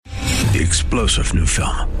The explosive new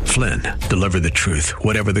film, Flynn, deliver the truth,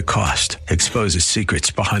 whatever the cost. Exposes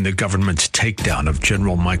secrets behind the government's takedown of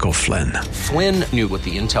General Michael Flynn. Flynn knew what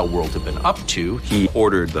the intel world had been up to. He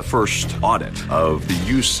ordered the first audit of the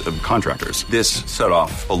use of contractors. This set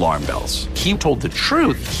off alarm bells. He told the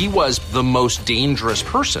truth. He was the most dangerous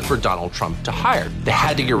person for Donald Trump to hire. They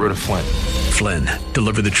had to get rid of Flynn. Flynn,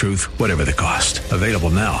 deliver the truth, whatever the cost. Available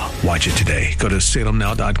now. Watch it today. Go to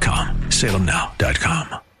salemnow.com.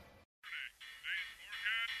 salemnow.com.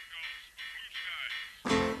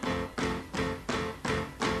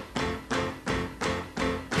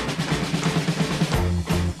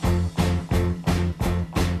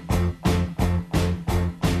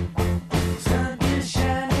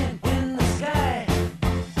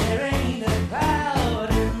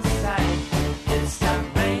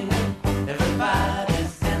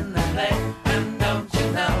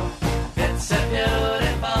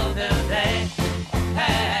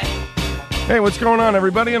 Hey, what's going on,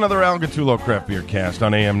 everybody? Another Al Gattullo Craft Beer Cast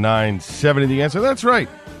on AM 970 The Answer. That's right.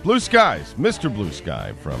 Blue Skies, Mr. Blue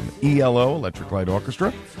Sky from ELO, Electric Light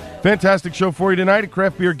Orchestra. Fantastic show for you tonight. A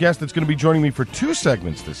craft beer guest that's going to be joining me for 2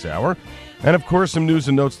 segments this hour. And, of course, some news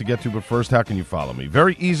and notes to get to. But first, how can you follow me?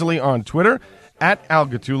 Very easily on Twitter, at Al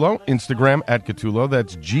Gattullo. Instagram, at Gattullo.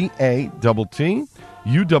 That's GATTULLO.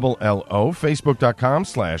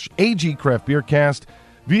 Facebook.com/AG Craft Beer Cast.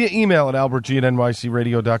 Via email at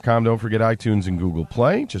albertg@nycradio.com. Don't forget iTunes and Google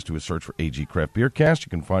Play. Just do a search for AG Craft Beer Cast.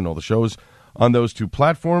 You can find all the shows on those 2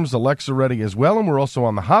 platforms. Alexa ready as well, and we're also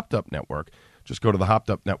on the Hopped Up Network. Just go to the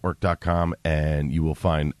hoppedupnetwork.com, and you will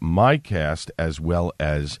find my cast as well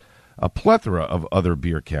as a plethora of other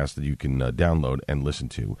beer casts that you can download and listen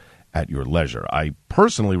to at your leisure. I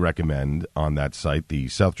personally recommend on that site the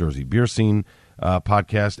South Jersey Beer Scene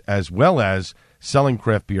podcast, as well as Selling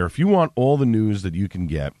Craft Beer. If you want all the news that you can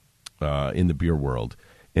get in the beer world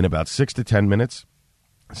in about 6 to 10 minutes,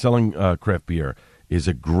 Selling Craft Beer is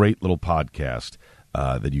a great little podcast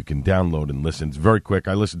that you can download and listen. It's very quick.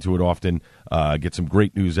 I listen to it often, get some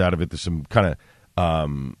great news out of it. There's some kind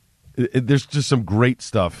of there's just some great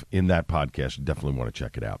stuff in that podcast. You definitely want to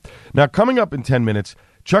check it out. Now, coming up in 10 minutes,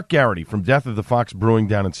 Chuck Garrity from Death of the Fox Brewing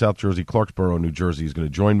down in South Jersey, Clarksboro, New Jersey, is going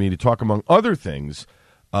to join me to talk, among other things,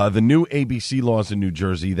 the new ABC laws in New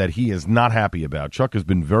Jersey that he is not happy about. Chuck has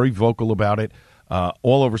been very vocal about it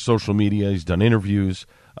all over social media. He's done interviews.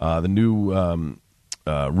 The new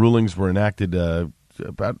rulings were enacted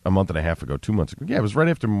about a month and a half ago, 2 months ago. Yeah, it was right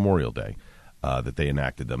after Memorial Day that they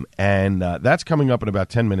enacted them. And that's coming up in about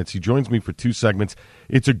 10 minutes. He joins me for 2 segments.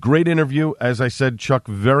 It's a great interview. As I said, Chuck,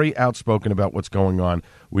 very outspoken about what's going on.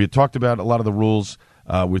 We had talked about a lot of the rules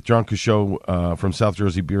with John Couchot from South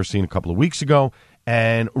Jersey Beer Scene a couple of weeks ago,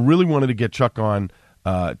 and really wanted to get Chuck on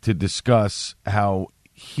to discuss how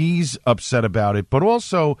he's upset about it, but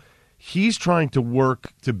also he's trying to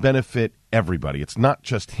work to benefit everybody. It's not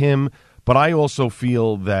just him, but I also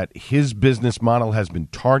feel that his business model has been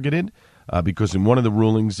targeted because in one of the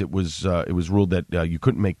rulings it was ruled that you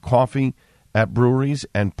couldn't make coffee at breweries,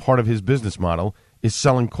 and part of his business model is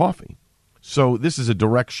selling coffee. So this is a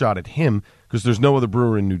direct shot at him because there's no other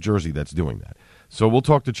brewer in New Jersey that's doing that. So we'll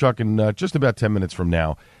talk to Chuck in just about 10 minutes from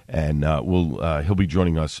now, and he'll be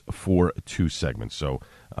joining us for 2 segments. So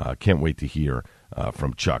can't wait to hear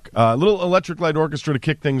from Chuck. A little Electric Light Orchestra to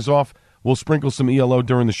kick things off. We'll sprinkle some ELO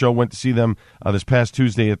during the show. Went to see them this past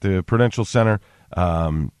Tuesday at the Prudential Center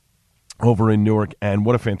over in Newark, and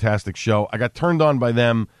what a fantastic show. I got turned on by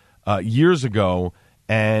them years ago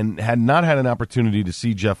and had not had an opportunity to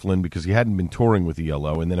see Jeff Lynne because he hadn't been touring with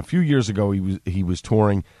ELO. And then a few years ago he was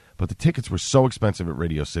touring, but the tickets were so expensive at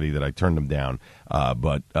Radio City that I turned them down.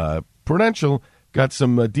 But Prudential got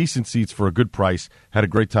some decent seats for a good price. Had a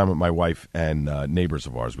great time with my wife and neighbors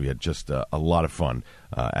of ours. We had just a lot of fun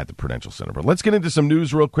at the Prudential Center. But let's get into some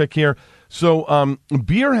news real quick here. So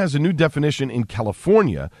beer has a new definition in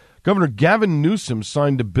California. Governor Gavin Newsom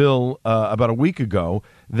signed a bill about a week ago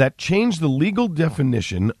that changed the legal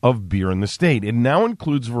definition of beer in the state. It now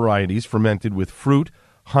includes varieties fermented with fruit,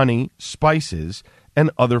 honey, spices,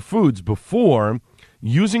 and other foods. Before,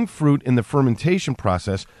 using fruit in the fermentation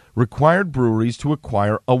process required breweries to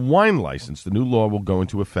acquire a wine license. The new law will go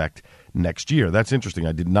into effect next year. That's interesting.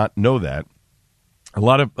 I did not know that. A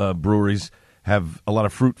lot of breweries have a lot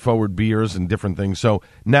of fruit-forward beers and different things. So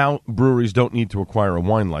now breweries don't need to acquire a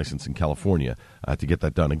wine license in California to get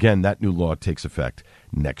that done. Again, that new law takes effect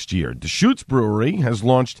next year. Deschutes Brewery has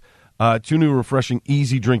launched 2 new refreshing,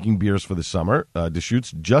 easy-drinking beers for the summer.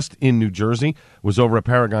 Deschutes, just in New Jersey, was over at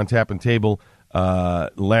Paragon Tap and Table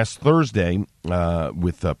last Thursday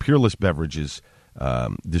with Peerless Beverages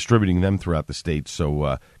distributing them throughout the state.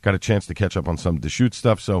 So got a chance to catch up on some Deschutes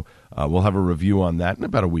stuff. So we'll have a review on that in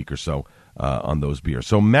about a week or so on those beers.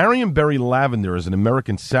 So Marionberry Lavender is an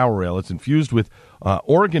American sour ale. It's infused with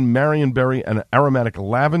Oregon Marionberry and aromatic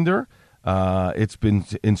lavender. It's been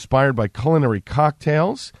inspired by culinary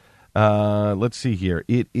cocktails. Let's see here.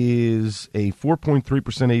 It is a 4.3%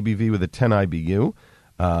 ABV with a 10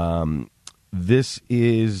 IBU. This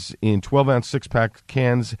is in 12-ounce six-pack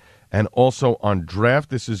cans and also on draft.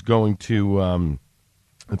 This is going to,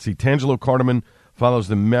 Tangelo Cardamom follows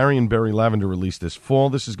the Marionberry Lavender release this fall.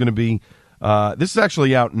 This is going to be, this is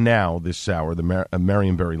actually out now, this sour, the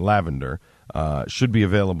Marionberry Lavender. Should be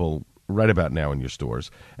available right about now in your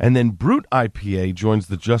stores. And then Brut IPA joins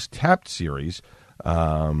the Just Tapped series.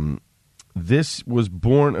 This was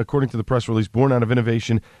born, according to the press release, born out of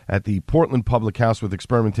innovation at the Portland Public House with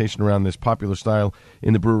experimentation around this popular style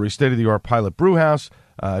in the brewery state-of-the-art Pilot Brew House.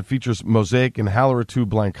 It features Mosaic and Hallertau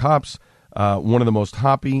blank hops, one of the most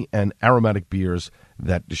hoppy and aromatic beers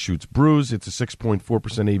that Deschutes brews. It's a 6.4%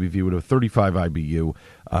 ABV with a 35 IBU.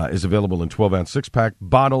 Is available in 12-ounce six-pack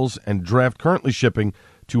bottles and draft, currently shipping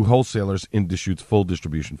to wholesalers in Deschutes' full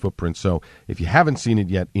distribution footprint. So if you haven't seen it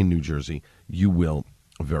yet in New Jersey, you will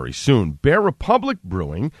very soon. Bear Republic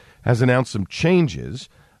Brewing has announced some changes.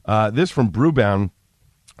 This from Brewbound.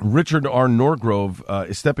 Richard R. Norgrove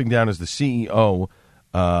is stepping down as the CEO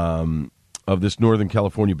of this Northern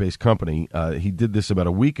California-based company. He did this about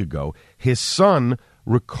a week ago. His son,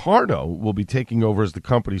 Ricardo, will be taking over as the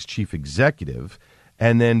company's chief executive.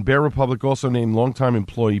 And then Bear Republic also named longtime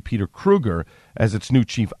employee Peter Kruger as its new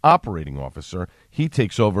chief operating officer. He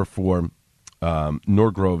takes over for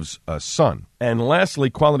Norgrove's son. And lastly,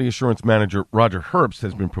 quality assurance manager Roger Herbst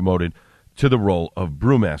has been promoted to the role of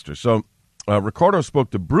brewmaster. So Ricardo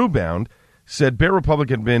spoke to Brewbound, said Bear Republic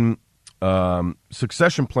had been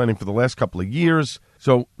succession planning for the last couple of years.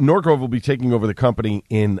 So Norgrove will be taking over the company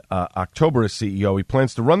in October as CEO. He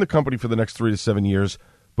plans to run the company for the next 3 to 7 years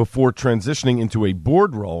before transitioning into a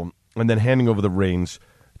board role and then handing over the reins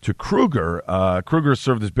to Kruger. Kruger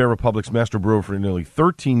served as Bear Republic's master brewer for nearly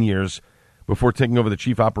 13 years before taking over the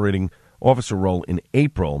chief operating officer role in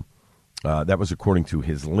April. That was according to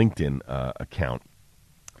his LinkedIn account.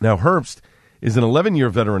 Now, Herbst is an 11-year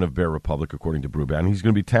veteran of Bear Republic, according to Brewbound. He's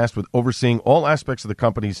going to be tasked with overseeing all aspects of the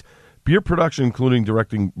company's beer production, including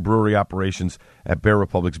directing brewery operations at Bear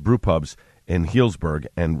Republic's brew pubs in Healdsburg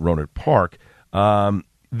and Rohnert Park.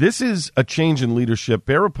 This is a change in leadership.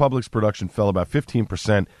 Bear Republic's production fell about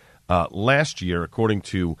 15% last year, according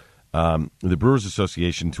to the Brewers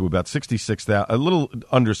Association, to about 66,000, a little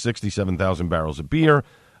under 67,000 barrels of beer.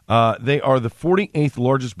 They are the 48th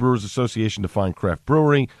largest Brewers Association-defined craft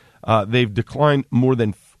brewery. They've declined more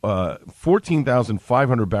than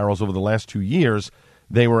 14,500 barrels over the last 2 years.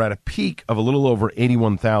 They were at a peak of a little over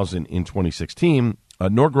 81,000 in 2016.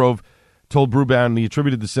 Norgrove told Brewbound he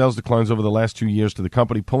attributed the sales declines over the last 2 years to the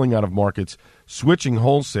company pulling out of markets, switching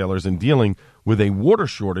wholesalers, and dealing with a water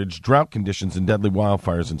shortage, drought conditions, and deadly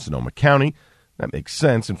wildfires in Sonoma County. That makes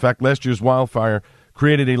sense. In fact, last year's wildfire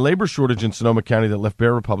created a labor shortage in Sonoma County that left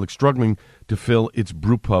Bear Republic struggling to fill its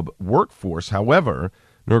brewpub workforce. However,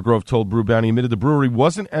 Norgrove told Brewbound he admitted the brewery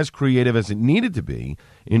wasn't as creative as it needed to be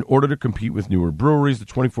in order to compete with newer breweries. The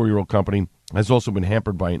 24-year-old company has also been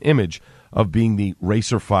hampered by an image of being the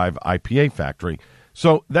Racer 5 IPA factory.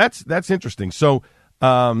 So that's interesting. So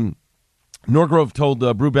Norgrove told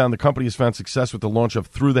Brewbound the company has found success with the launch of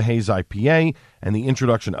Through the Haze IPA and the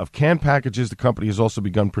introduction of can packages. The company has also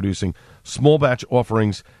begun producing small batch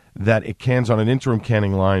offerings that it cans on an interim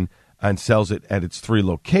canning line and sells it at its 3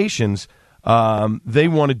 locations. They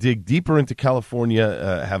want to dig deeper into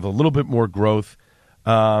California, have a little bit more growth.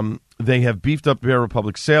 They have beefed up Bear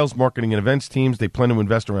Republic sales, marketing, and events teams. They plan to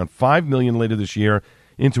invest around $5 million later this year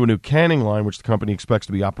into a new canning line, which the company expects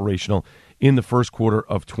to be operational in the first quarter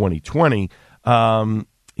of 2020.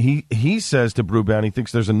 He says to Brewbound he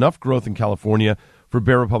thinks there's enough growth in California for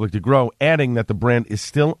Bear Republic to grow, adding that the brand is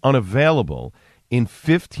still unavailable in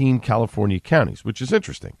 15 California counties, which is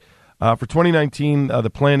interesting. For 2019, the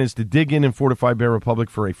plan is to dig in and fortify Bear Republic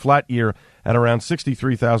for a flat year at around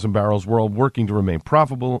 63,000 barrels. We're all working to remain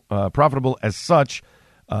profitable. As such,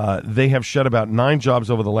 they have shed about 9 jobs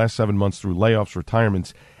over the last 7 months through layoffs,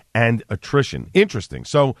 retirements, and attrition. Interesting.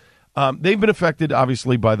 So they've been affected,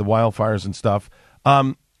 obviously, by the wildfires and stuff.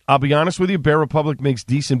 I'll be honest with you, Bear Republic makes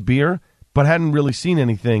decent beer, but hadn't really seen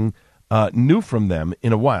anything new from them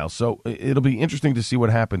in a while. So it'll be interesting to see what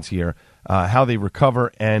happens here, how they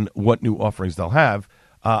recover, and what new offerings they'll have.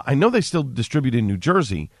 I know they still distribute in New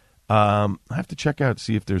Jersey. I have to check out,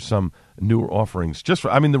 see if there's some newer offerings.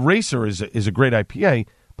 The Racer is a great IPA,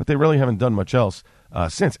 but they really haven't done much else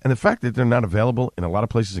since. And the fact that they're not available in a lot of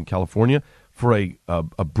places in California for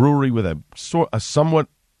a brewery with a somewhat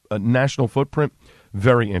national footprint,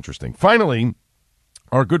 very interesting. Finally,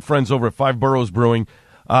 our good friends over at Five Boroughs Brewing,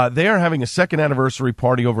 they are having a second anniversary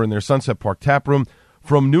party over in their Sunset Park tap room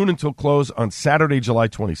from noon until close on Saturday, July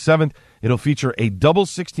 27th. It'll feature a double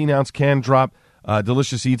 16-ounce can drop,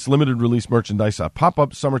 delicious eats, limited release merchandise,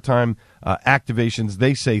 pop-up summertime activations.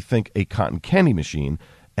 They say think a cotton candy machine,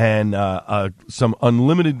 and some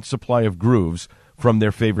unlimited supply of grooves from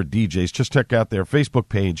their favorite DJs. Just check out their Facebook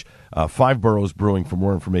page, Five Boroughs Brewing, for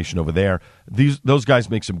more information over there. Those guys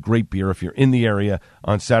make some great beer. If you're in the area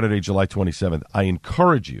on Saturday, July 27th, I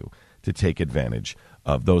encourage you to take advantage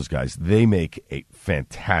of those guys. They make a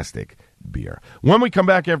fantastic beer. When we come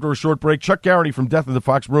back after a short break, Chuck Garrity from Death of the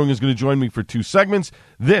Fox Brewing is going to join me for 2 segments.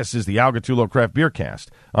 This is the Al Gattullo Craft Beer Cast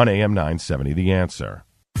on AM 970 The Answer.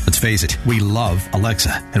 Let's face it, we love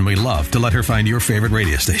Alexa, and we love to let her find your favorite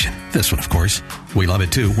radio station. This one, of course. We love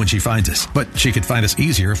it, too, when she finds us. But she could find us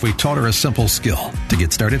easier if we taught her a simple skill. To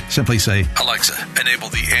get started, simply say, Alexa, enable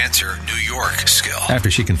the Answer New York skill. After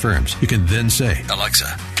she confirms, you can then say, Alexa,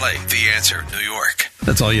 play The Answer New York.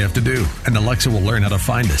 That's all you have to do, and Alexa will learn how to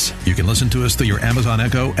find us. You can listen to us through your Amazon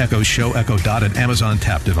Echo, Echo Show, Echo Dot, and Amazon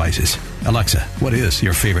Tap devices. Alexa, what is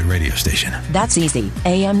your favorite radio station? That's easy.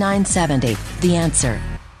 AM 970, The Answer.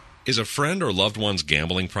 Is a friend or loved one's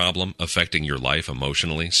gambling problem affecting your life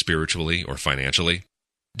emotionally, spiritually, or financially?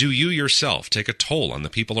 Do you yourself take a toll on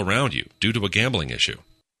the people around you due to a gambling issue?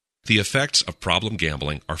 The effects of problem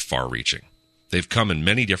gambling are far-reaching. They've come in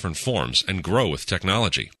many different forms and grow with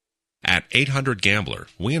technology. At 800-GAMBLER,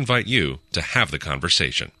 we invite you to have the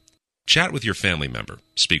conversation. Chat with your family member,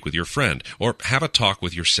 speak with your friend, or have a talk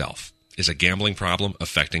with yourself. Is a gambling problem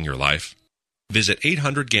affecting your life? Visit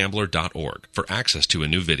 800gambler.org for access to a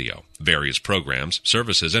new video, various programs,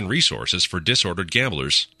 services, and resources for disordered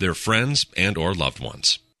gamblers, their friends, and or loved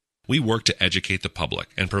ones. We work to educate the public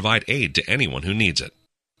and provide aid to anyone who needs it.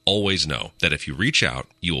 Always know that if you reach out,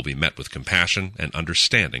 you will be met with compassion and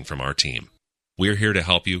understanding from our team. We're here to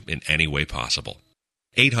help you in any way possible.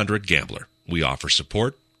 800-GAMBLER. We offer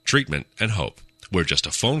support, treatment, and hope. We're just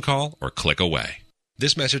a phone call or click away.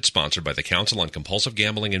 This message sponsored by the Council on Compulsive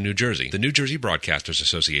Gambling in New Jersey, the New Jersey Broadcasters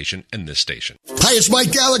Association, and this station. Hi, it's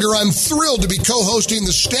Mike Gallagher. I'm thrilled to be co-hosting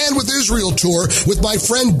the Stand With Israel tour with my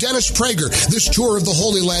friend Dennis Prager. This tour of the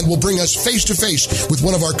Holy Land will bring us face-to-face with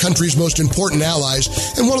one of our country's most important allies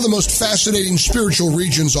and one of the most fascinating spiritual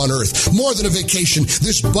regions on earth. More than a vacation,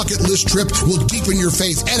 this bucket list trip will deepen your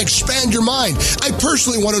faith and expand your mind. I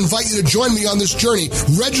personally want to invite you to join me on this journey.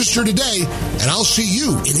 Register today, and I'll see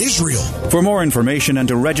you in Israel. For more information and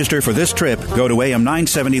to register for this trip, go to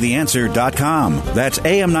am970theanswer.com. That's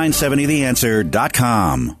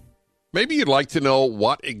am970theanswer.com. Maybe you'd like to know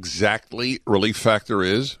what exactly Relief Factor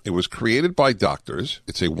is. It was created by doctors.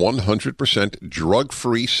 It's a 100%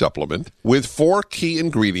 drug-free supplement with 4 key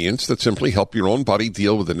ingredients that simply help your own body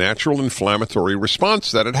deal with the natural inflammatory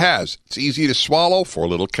response that it has. It's easy to swallow, 4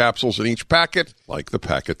 little capsules in each packet, like the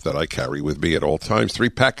packet that I carry with me at all times. 3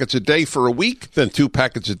 packets a day for a week, then 2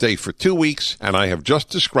 packets a day for 2 weeks, and I have just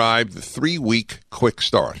described the 3-week quick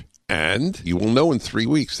start. And you will know in 3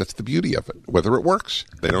 weeks. That's the beauty of it. Whether it works,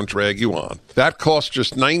 they don't drag you on. That costs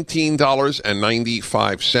just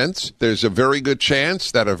 $19.95. There's a very good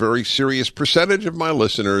chance that a very serious percentage of my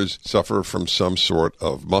listeners suffer from some sort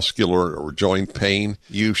of muscular or joint pain.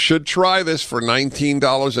 You should try this for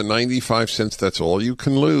 $19.95. That's all you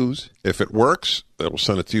can lose. If it works, they'll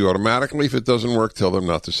send it to you automatically. If it doesn't work, tell them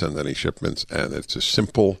not to send any shipments, and it's as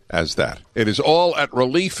simple as that. It is all at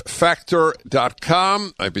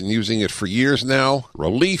ReliefFactor.com. I've been using it for years now.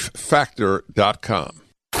 ReliefFactor.com.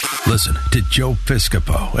 Listen to Joe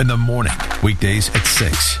Piscopo in the morning, weekdays at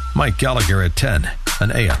 6. Mike Gallagher at 10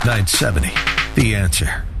 on AM 970. The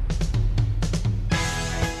Answer.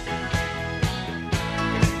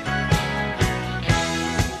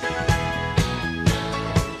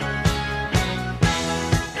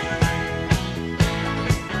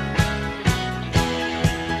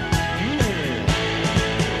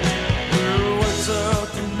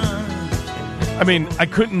 I mean, I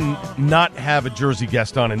couldn't not have a Jersey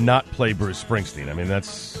guest on and not play Bruce Springsteen. I mean,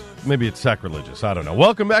 maybe it's sacrilegious. I don't know.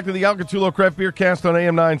 Welcome back to the Al Gattullo Craft Beer Cast on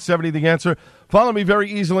AM 970, The Answer. Follow me very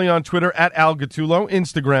easily on Twitter at Al Gattullo,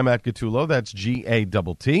 Instagram at Gattullo. That's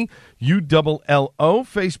GATTULLO.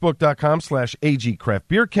 Facebook.com/AG Craft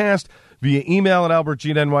Beer Cast. via email at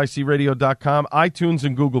albertg@nycradio.com, iTunes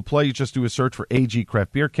and Google Play. You just do a search for AG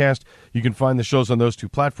Craft Beer Cast. You can find the shows on those two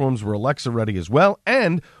platforms. We're Alexa ready as well.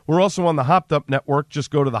 And we're also on the Hopped Up Network.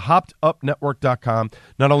 Just go to the hoppedupnetwork.com.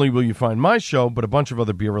 Not only will you find my show, but a bunch of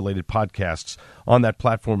other beer-related podcasts on that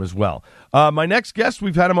platform as well. My next guest,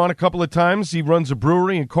 we've had him on a couple of times. He runs a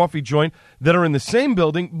brewery and coffee joint that are in the same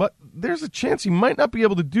building, but there's a chance he might not be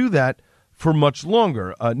able to do that for much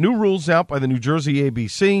longer. New rules out by the New Jersey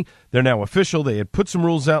ABC. They're now official. They had put some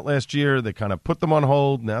rules out last year. They kind of put them on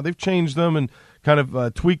hold. Now they've changed them and kind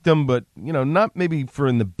of tweaked them, but not maybe for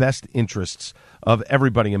in the best interests of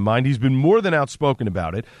everybody in mind. He's been more than outspoken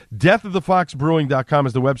about it. deathofthefoxbrewing.com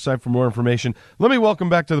is the website for more information. Let me welcome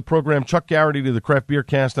back to the program Chuck Garrity to the Craft Beer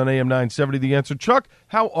Cast on AM 970 The Answer. Chuck,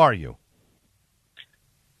 how are you?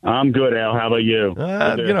 I'm good, Al. How about you?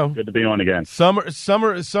 Good to be on again.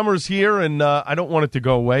 Summer's here, and I don't want it to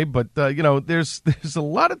go away. But there's a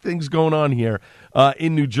lot of things going on here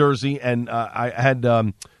in New Jersey, and I had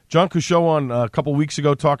John Couchot on a couple weeks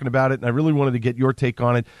ago talking about it, and I really wanted to get your take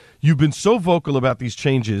on it. You've been so vocal about these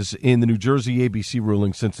changes in the New Jersey ABC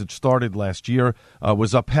ruling since it started last year,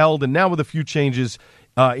 was upheld, and now with a few changes,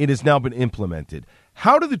 it has now been implemented.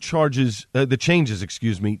 How do the changes,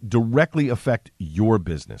 directly affect your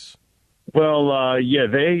business? Well,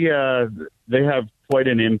 they have quite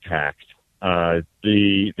an impact.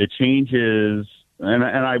 The changes,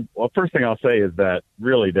 first thing I'll say is that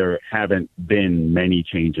really there haven't been many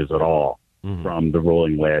changes at all from the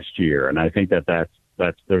ruling last year, and I think that's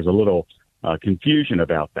there's a little confusion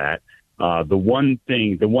about that. The one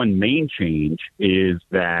main change is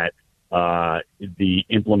that the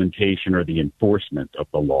implementation or the enforcement of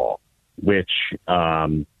the law, which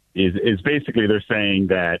is basically they're saying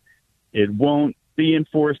that it won't be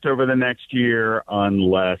enforced over the next year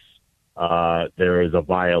unless there is a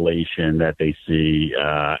violation that they see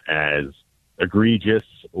as egregious,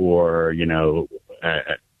 or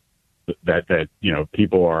that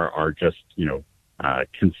people are just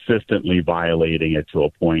consistently violating it to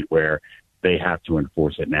a point where they have to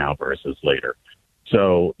enforce it now versus later.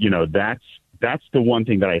 So, that's the one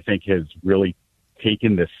thing that I think has really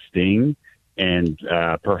taken the sting, and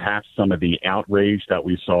perhaps some of the outrage that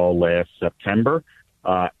we saw last September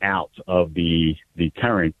out of the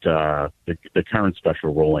current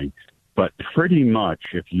special ruling. But pretty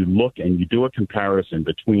much, if you look and you do a comparison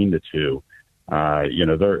between the two,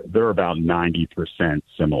 they're about 90%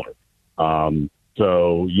 similar.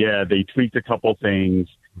 So they tweaked a couple things.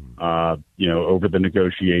 Over the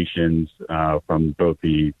negotiations from both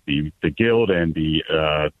the Guild and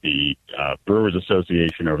the Brewers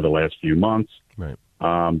Association over the last few months. Right.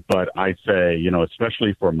 But I'd say,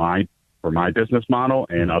 especially for my business model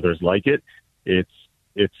and others like it, it's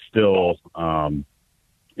still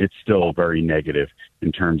very negative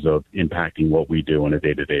in terms of impacting what we do on a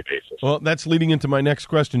day-to-day basis. Well, that's leading into my next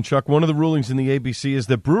question, Chuck. One of the rulings in the ABC is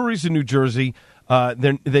that breweries in New Jersey,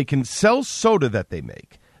 they can sell soda that they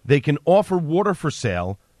make. They can offer water for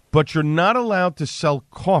sale, but you're not allowed to sell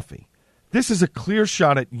coffee. This is a clear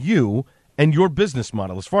shot at you and your business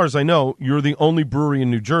model. As far as I know, you're the only brewery in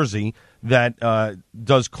New Jersey that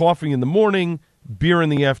does coffee in the morning, beer in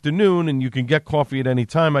the afternoon, and you can get coffee at any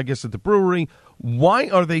time, I guess, at the brewery. Why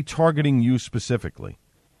are they targeting you specifically?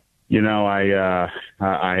 I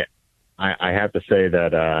have to say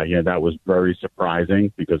that that was very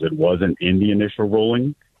surprising because it wasn't in the initial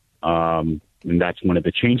ruling, and that's one of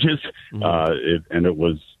the changes. And it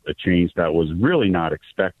was a change that was really not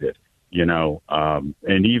expected.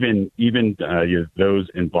 And even those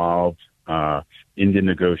involved in the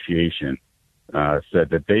negotiation said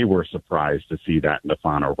that they were surprised to see that in the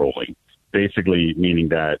final ruling. Basically, meaning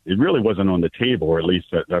that it really wasn't on the table, or at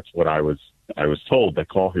least that's what I was told, that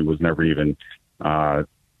coffee was never even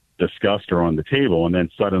discussed or on the table. And then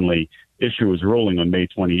suddenly, issue was ruling on May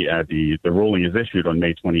 20. The ruling is issued on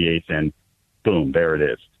May 28th, and boom, there it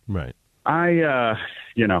is. Right.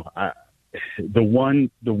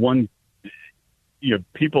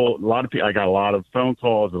 People. A lot of people. I got a lot of phone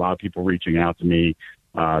calls. A lot of people reaching out to me,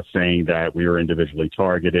 saying that we were individually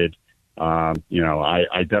targeted. I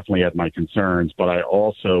definitely had my concerns, but I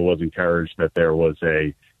also was encouraged that there was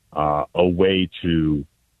a way to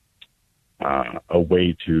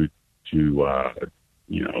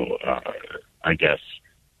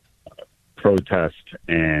protest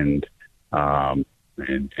and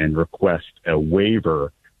request a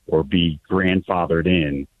waiver or be grandfathered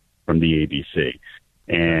in from the ABC.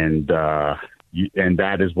 And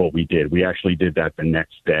that is what we did. We actually did that the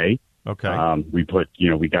next day. Okay. We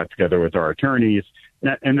got together with our attorneys.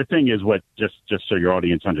 And the thing is, just so your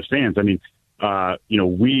audience understands, I mean,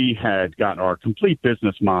 we had gotten our complete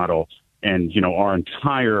business model and our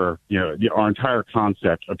entire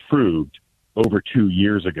concept approved over 2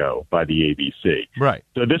 years ago by the ABC. Right.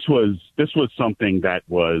 So this was something that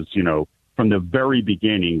was, from the very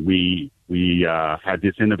beginning, we had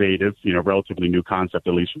this innovative, relatively new concept,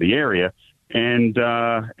 at least for the area. And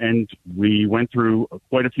we went through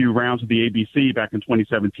quite a few rounds of the ABC back in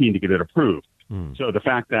 2017 to get it approved. So the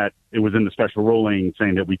fact that it was in the special ruling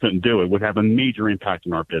saying that we couldn't do it would have a major impact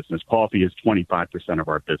on our business. Coffee is 25% of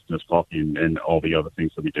our business, coffee and all the other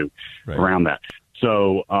things that we do around that.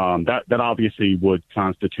 So that obviously would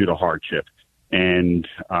constitute a hardship. And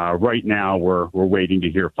right now we're waiting to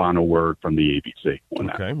hear final word from the ABC on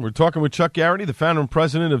that. Okay, we're talking with Chuck Garrity, the founder and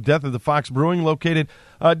president of Death of the Fox Brewing, located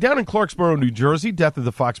down in Clarksboro, New Jersey.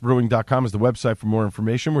 deathofthefoxbrewing.com is the website for more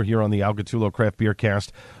information. We're here on the Al Gattullo Craft Beer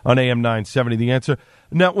Cast on AM 970, The Answer.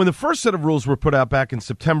 Now, when the first set of rules were put out back in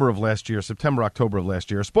October of last year, a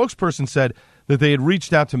spokesperson said that they had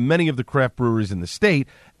reached out to many of the craft breweries in the state.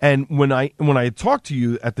 And when I had talked to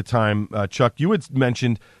you at the time, Chuck, you had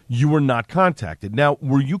mentioned you were not contacted. Now,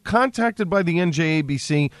 were you contacted by the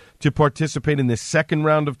NJABC to participate in this second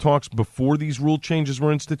round of talks before these rule changes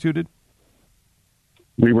were instituted?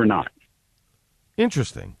 We were not.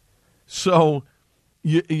 Interesting. So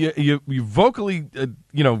you vocally,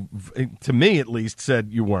 to me at least,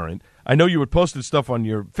 said you weren't. I know you had posted stuff on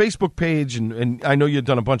your Facebook page, and I know you had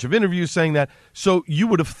done a bunch of interviews saying that. So you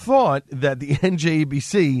would have thought that the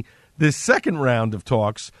NJABC, this second round of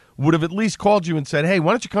talks, would have at least called you and said, hey,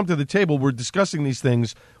 why don't you come to the table? We're discussing these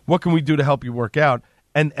things. What can we do to help you work out?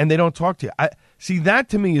 And they don't talk to you. See, that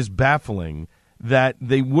to me is baffling, that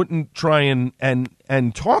they wouldn't try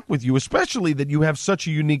and talk with you, especially that you have such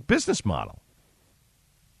a unique business model.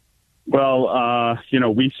 Well,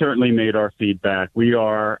 we certainly made our feedback. We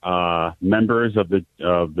are members of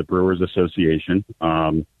the Brewers Association,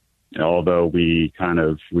 although we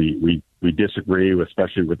disagree,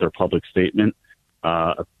 especially with their public statement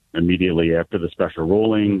immediately after the special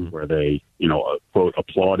ruling, where they, quote,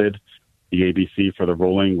 applauded the ABC for the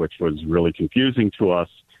ruling, which was really confusing to us.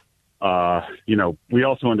 We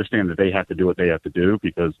also understand that they have to do what they have to do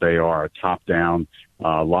because they are a top-down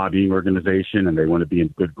lobbying organization and they want to be in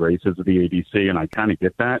good graces of the ABC, and I kind of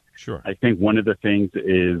get that. Sure. I think one of the things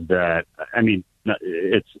is that,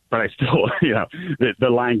 but I still, the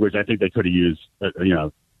language, I think they could have used,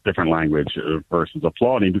 different language versus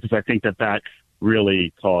applauding, because I think that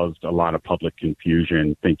really caused a lot of public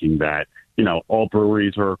confusion, thinking that, all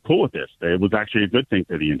breweries are cool with this. It was actually a good thing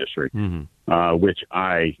for the industry, which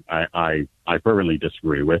I fervently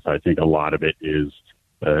disagree with. I think a lot of it is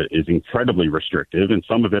incredibly restrictive and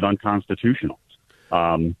some of it unconstitutional.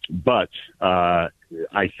 But I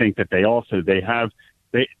think that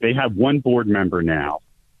they have one board member now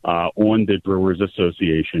on the Brewers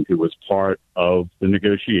Association who was part of the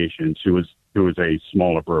negotiations, who was a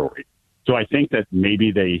smaller brewery. So I think that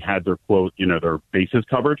maybe they had their quote, their bases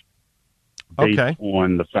covered. Based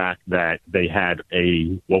on the fact that they had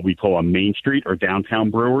what we call a Main Street or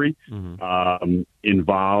downtown brewery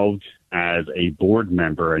involved as a board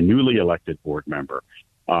member, a newly elected board member.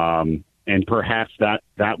 And perhaps that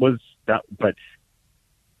was that. But,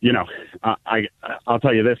 I'll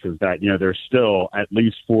tell you this is that, there's still at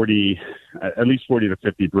least 40 to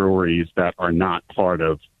 50 breweries that are not part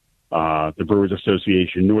of the Brewers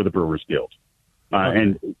Association nor the Brewers Guild.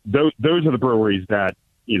 And those are the breweries that,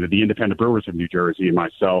 the Independent Brewers of New Jersey and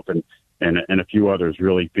myself and a few others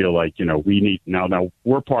really feel like, we need now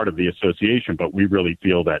we're part of the association, but we really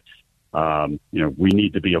feel that, we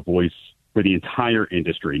need to be a voice for the entire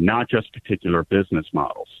industry, not just particular business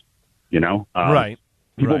models, right.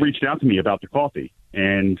 People reached out to me about the coffee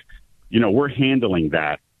and, we're handling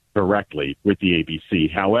that directly with the ABC.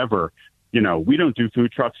 However, we don't do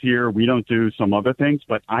food trucks here. We don't do some other things,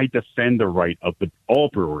 but I defend the right of all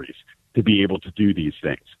breweries to be able to do these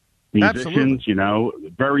things. Musicians,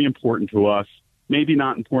 very important to us, maybe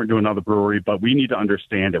not important to another brewery, but we need to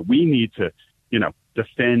understand that we need to,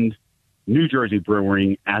 defend New Jersey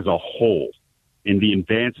brewing as a whole in the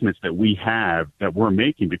advancements that we have, that we're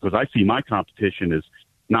making, because I see my competition is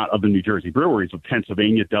not other New Jersey breweries, but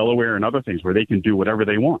Pennsylvania, Delaware, and other things where they can do whatever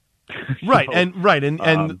they want. Right,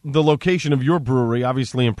 and the location of your brewery,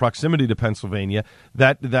 obviously in proximity to Pennsylvania,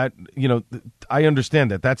 that I understand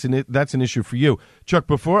that that's an issue for you, Chuck.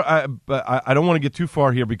 Before I don't want to get too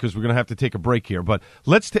far here because we're going to have to take a break here, but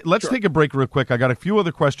let's take a break real quick. I got a few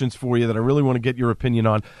other questions for you that I really want to get your opinion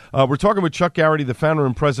on. We're talking with Chuck Garrity, the founder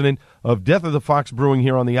and president of Death of the Fox Brewing,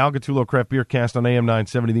 here on the Al Gattullo Craft Beer Cast on AM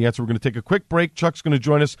 970. The Answer. We're going to take a quick break. Chuck's going to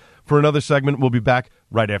join us for another segment. We'll be back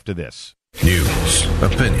right after this. News,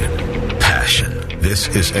 opinion, passion. This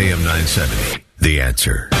is AM 970, The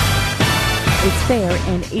Answer. It's fair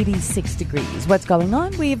and 86 degrees. What's going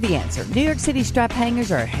on? We have the answer. New York City strap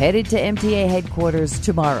hangers are headed to MTA headquarters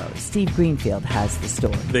tomorrow. Steve Greenfield has the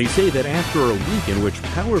story. They say that after a week in which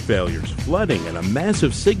power failures, flooding, and a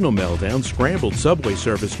massive signal meltdown scrambled subway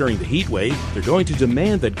service during the heat wave, they're going to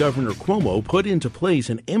demand that Governor Cuomo put into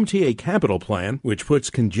place an MTA capital plan, which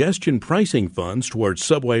puts congestion pricing funds towards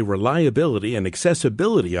subway reliability and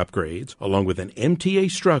accessibility upgrades, along with an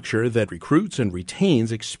MTA structure that recruits and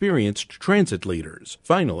retains experienced transit leaders.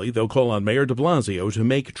 Finally, they'll call on Mayor de Blasio to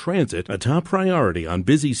make transit a top priority on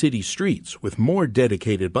busy city streets with more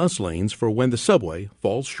dedicated bus lanes for when the subway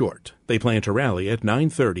falls short. They plan to rally at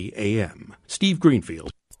 9:30 a.m. Steve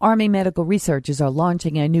Greenfield. Army medical researchers are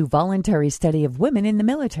launching a new voluntary study of women in the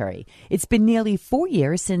military. It's been nearly 4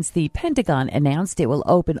 years since the Pentagon announced it will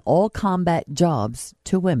open all combat jobs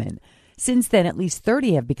to women. Since then, at least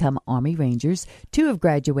 30 have become Army Rangers, 2 have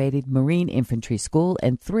graduated Marine Infantry School,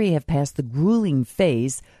 and 3 have passed the grueling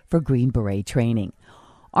phase for Green Beret training.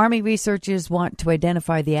 Army researchers want to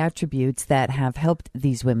identify the attributes that have helped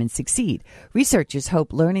these women succeed. Researchers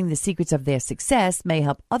hope learning the secrets of their success may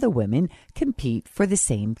help other women compete for the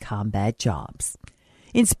same combat jobs.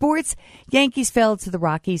 In sports, Yankees fell to the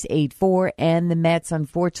Rockies 8-4, and the Mets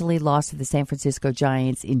unfortunately lost to the San Francisco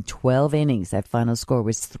Giants in 12 innings. That final score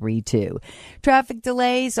was 3-2. Traffic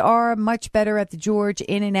delays are much better at the George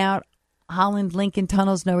In-N-Out Holland-Lincoln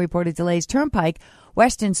tunnels. No reported delays. Turnpike,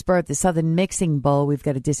 Western Spur at the Southern Mixing Bowl. We've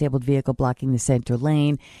got a disabled vehicle blocking the center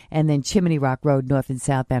lane. And then Chimney Rock Road, north and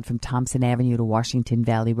southbound from Thompson Avenue to Washington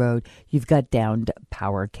Valley Road. You've got downed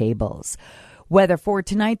power cables. Weather for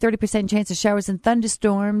tonight, 30% chance of showers and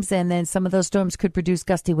thunderstorms, and then some of those storms could produce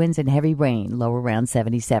gusty winds and heavy rain, low around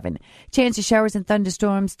 77. Chance of showers and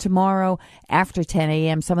thunderstorms tomorrow after 10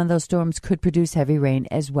 a.m. Some of those storms could produce heavy rain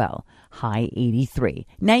as well, high 83.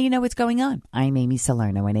 Now you know what's going on. I'm Amy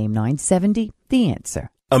Salerno at AIM 970, The Answer.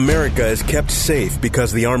 America is kept safe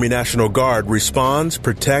because the Army National Guard responds,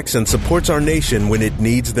 protects, and supports our nation when it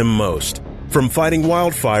needs them most. From fighting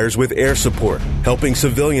wildfires with air support, helping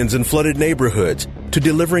civilians in flooded neighborhoods, to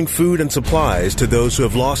delivering food and supplies to those who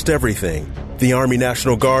have lost everything, the Army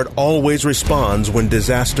National Guard always responds when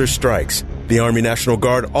disaster strikes. The Army National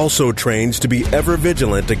Guard also trains to be ever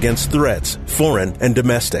vigilant against threats, foreign and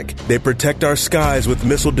domestic. They protect our skies with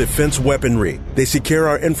missile defense weaponry. They secure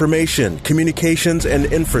our information, communications, and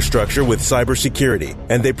infrastructure with cybersecurity.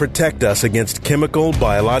 And they protect us against chemical,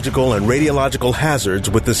 biological, and radiological hazards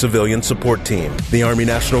with the civilian support team. The Army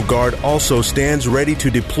National Guard also stands ready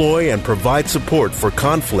to deploy and provide support for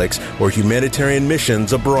conflicts or humanitarian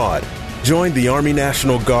missions abroad. Join the Army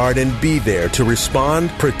National Guard and be there to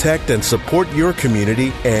respond, protect, and support your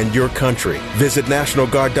community and your country. Visit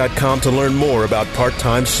NationalGuard.com to learn more about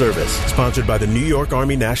part-time service. Sponsored by the New York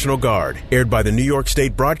Army National Guard. Aired by the New York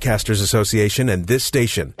State Broadcasters Association and this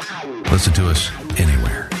station. Listen to us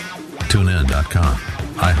anywhere. TuneIn.com,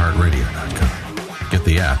 iHeartRadio.com. Get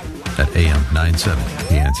the app at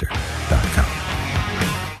AM970theanswer.com.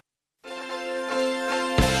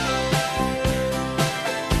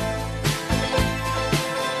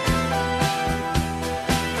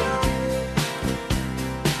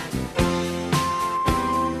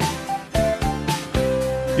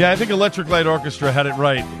 Yeah, I think Electric Light Orchestra had it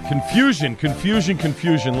right. Confusion.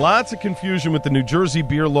 Lots of confusion with the New Jersey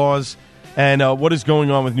beer laws and what is going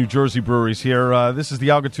on with New Jersey breweries here. This is the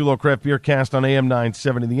Al Gattullo Craft Beer Cast on AM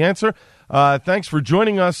 970 The Answer. Thanks for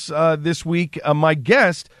joining us this week. My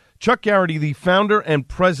guest, Chuck Garrity, the founder and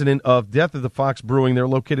president of Death of the Fox Brewing. They're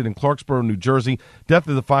located in Clarksboro, New Jersey.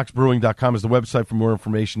 DeathOfTheFoxBrewing.com is the website for more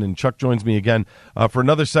information. And Chuck joins me again for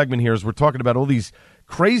another segment here as we're talking about all these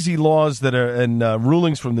crazy laws that are and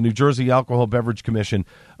rulings from the New Jersey Alcohol Beverage Commission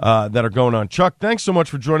that are going on. Chuck, thanks so much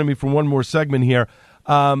for joining me for one more segment here.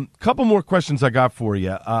 Couple more questions I got for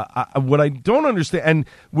you. What I don't understand, and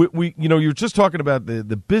we you're just talking about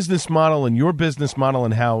the business model and your business model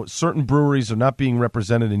and how certain breweries are not being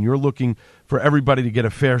represented, and you're looking for everybody to get a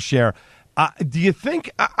fair share. Do you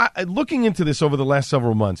think, looking into this over the last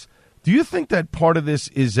several months, do you think that part of this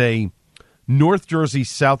is a North Jersey,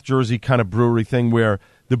 South Jersey kind of brewery thing where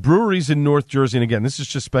the breweries in North Jersey, and again, this is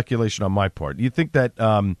just speculation on my part, do you think that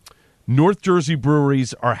North Jersey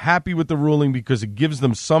breweries are happy with the ruling because it gives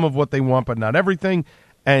them some of what they want but not everything,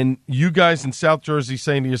 and you guys in South Jersey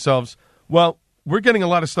saying to yourselves, well, we're getting a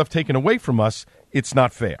lot of stuff taken away from us, it's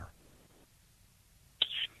not fair?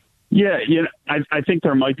 Yeah, I think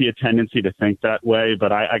there might be a tendency to think that way,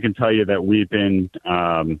 but I can tell you that we've been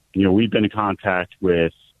in contact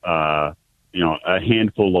with a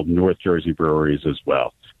handful of North Jersey breweries as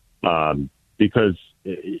well, because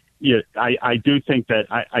I do think that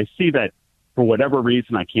I see that for whatever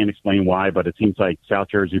reason, I can't explain why, but it seems like South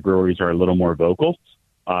Jersey breweries are a little more vocal,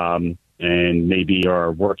 and maybe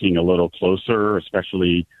are working a little closer,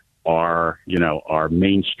 especially our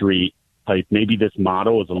Main Street type. Maybe this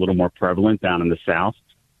model is a little more prevalent down in the South.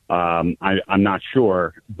 I'm not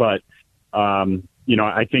sure, but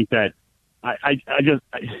I think that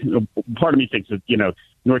part of me thinks that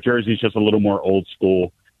North Jersey is just a little more old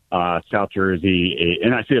school. South Jersey,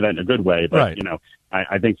 and I say that in a good way, but right.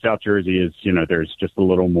 I think South Jersey is there's just a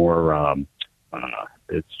little more.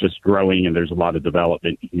 It's just growing, and there's a lot of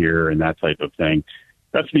development here and that type of thing.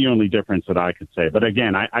 That's the only difference that I could say. But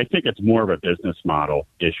again, I think it's more of a business model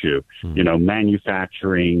issue.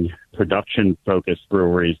 Manufacturing, production-focused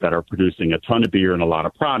breweries that are producing a ton of beer and a lot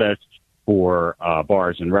of products for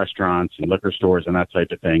bars and restaurants and liquor stores and that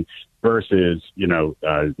type of thing, versus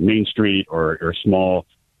Main Street or small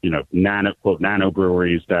nano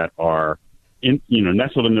breweries that are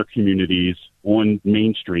nestled in their communities on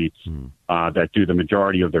main streets that do the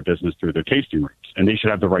majority of their business through their tasting rooms, and they should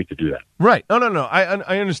have the right to do that. Right. No.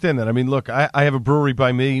 I understand that. I mean, look, I have a brewery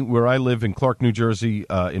by me where I live in Clark, New Jersey,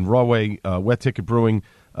 in Rahway. Wet Ticket Brewing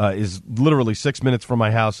is literally 6 minutes from my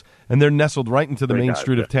house, and they're nestled right into the main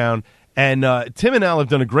street of town. And Tim and Al have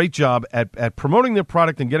done a great job at promoting their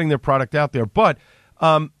product and getting their product out there, but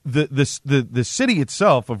the city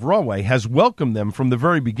itself of Rahway has welcomed them from the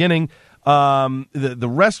very beginning. The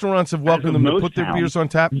restaurants have welcomed them to put their beers on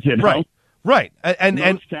tap. Right. And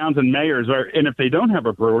most towns and mayors are, and if they don't have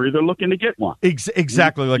a brewery, they're looking to get one.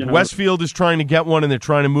 Exactly. Like Westfield is trying to get one, and they're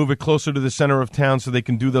trying to move it closer to the center of town so they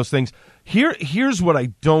can do those things. Here's what I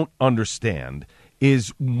don't understand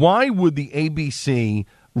is why would the ABC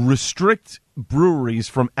restrict breweries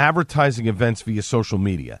from advertising events via social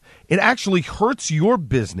media? It actually hurts your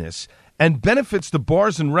business and benefits the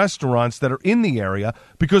bars and restaurants that are in the area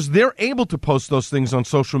because they're able to post those things on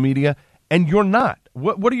social media and you're not.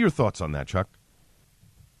 What are your thoughts on that, Chuck?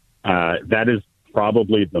 That is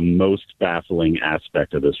probably the most baffling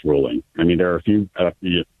aspect of this ruling. I mean, there are a few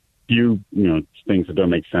things that don't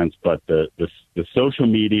make sense, but the social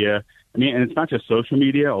media, I mean, and it's not just social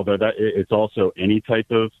media, although that it's also any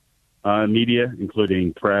type of media,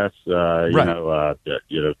 including press, radio,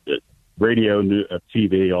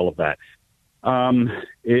 TV, all of that.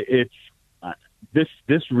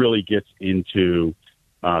 This really gets into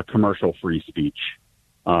commercial free speech.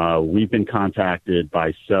 We've been contacted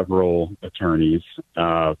by several attorneys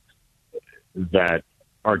that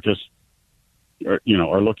are just,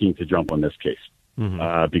 are looking to jump on this case.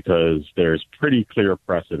 Because there's pretty clear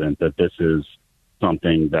precedent that this is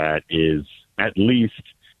something that is at least,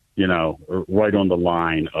 right on the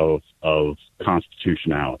line of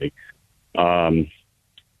constitutionality. Other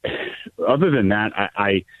than that,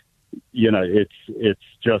 it's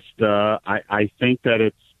just, I think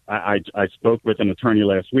that I spoke with an attorney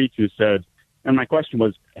last week who said, and my question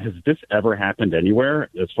was, has this ever happened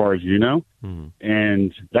anywhere as far as you know?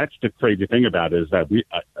 And that's the crazy thing about it, is that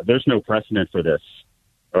there's no precedent for this,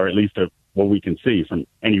 or at least what we can see from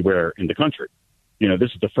anywhere in the country.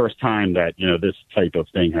 This is the first time that, this type of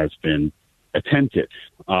thing has been attempted.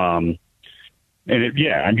 And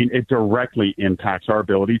it directly impacts our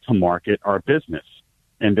ability to market our business.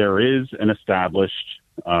 And there is an established,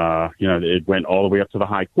 it went all the way up to the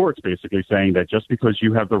high courts, basically saying that just because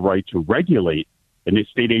you have the right to regulate, and the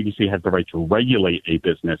state agency has the right to regulate a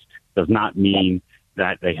business, does not mean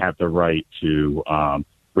that they have the right to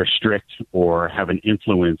restrict or have an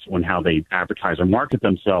influence on how they advertise or market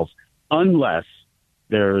themselves, unless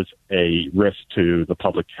there's a risk to the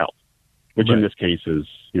public health, which in this case is,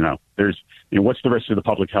 there's, what's the risk to the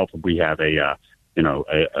public health if we have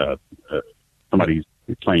somebody's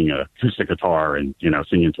playing a acoustic guitar and,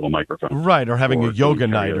 singing into a microphone. Right, or having a yoga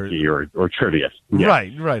night or trivia. Yeah.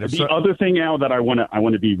 Right. The other thing, Al, that I want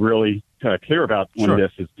to be really clear about on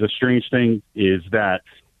this is the strange thing is that,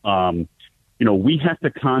 we have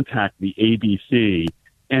to contact the ABC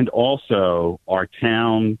and also our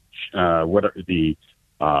town, the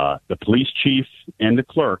police chief and the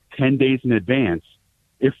clerk 10 days in advance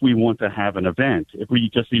if we want to have an event. If we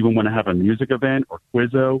just even want to have a music event or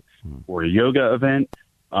quizzo or a yoga event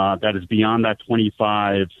that is beyond that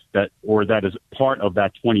 25, that is part of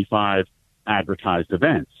that 25 advertised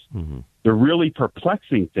events. The really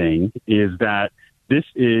perplexing thing is that this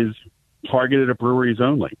is targeted at breweries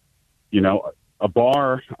only. A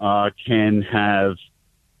bar can have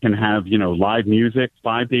live music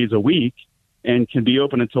 5 days a week and can be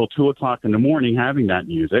open until 2:00 in the morning having that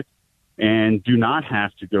music, and do not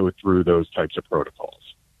have to go through those types of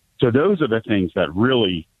protocols. So those are the things that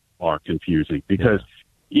really are confusing, because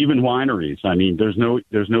even wineries, I mean, there's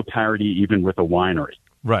no parity even with a winery.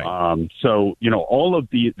 Right. So, all of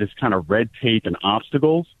this kind of red tape and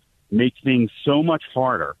obstacles make things so much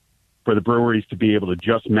harder for the breweries to be able to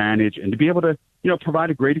just manage and to be able to, provide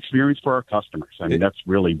a great experience for our customers. I mean, that's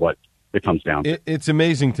really what it comes down to. It's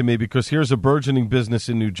amazing to me because here's a burgeoning business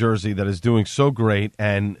in New Jersey that is doing so great,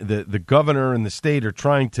 and the governor and the state are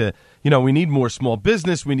trying to, we need more small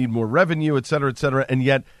business, we need more revenue, et cetera, and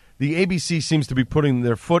yet the ABC seems to be putting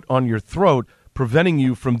their foot on your throat, preventing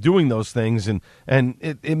you from doing those things, and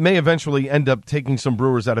it may eventually end up taking some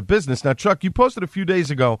brewers out of business. Now, Chuck, you posted a few days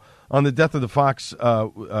ago on the Death of the Fox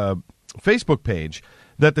Facebook page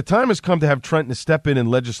that the time has come to have Trenton step in and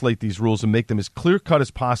legislate these rules and make them as clear-cut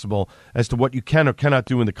as possible as to what you can or cannot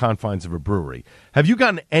do in the confines of a brewery. Have you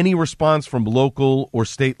gotten any response from local or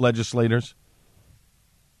state legislators?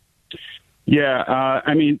 Yeah,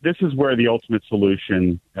 I mean, this is where the ultimate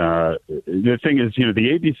solution, the thing is,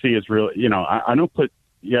 the ABC is really, I don't put,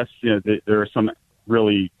 yes, there are some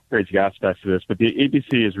really crazy aspects to this, but the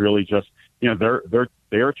ABC is really just,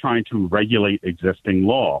 they're trying to regulate existing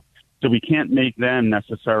law. So we can't make them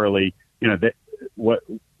necessarily, what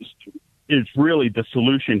is really the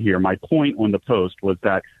solution here. My point on the post was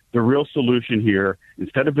that the real solution here,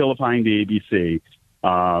 instead of vilifying the ABC,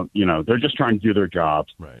 they're just trying to do their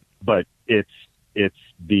jobs. Right. But it's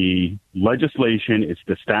the legislation, it's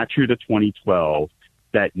the statute of 2012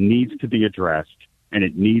 that needs to be addressed, and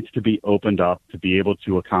it needs to be opened up to be able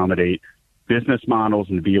to accommodate business models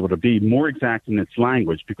and to be able to be more exact in its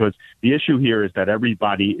language, because the issue here is that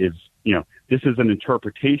everybody is, this is an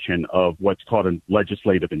interpretation of what's called a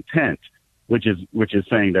legislative intent, which is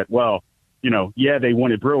saying that, well, they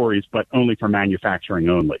wanted breweries, but only for manufacturing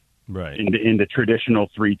only, right? In the traditional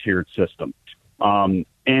 3-tiered system.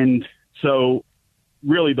 And so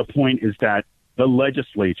really the point is that the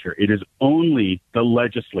legislature, it is only the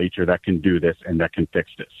legislature that can do this and that can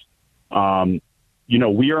fix this.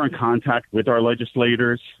 We are in contact with our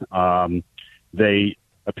legislators. They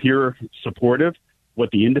appear supportive. What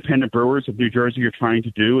the Independent Brewers of New Jersey are trying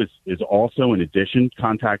to do is also, in addition,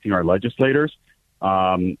 contacting our legislators,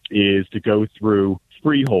 is to go through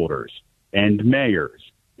freeholders and mayors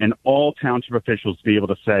and all township officials to be able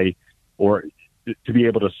to say, or to be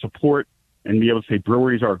able to support and be able to say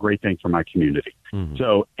breweries are a great thing for my community. Mm-hmm.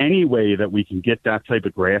 So any way that we can get that type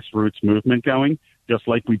of grassroots movement going, just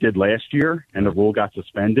like we did last year and the rule got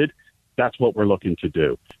suspended, that's what we're looking to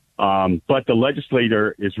do. But the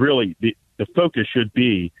legislator is really, the focus should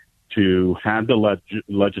be to have the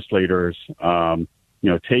legislators,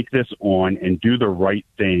 take this on and do the right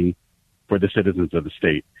thing for the citizens of the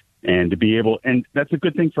state. And to be able, and that's a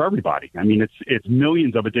good thing for everybody. I mean, it's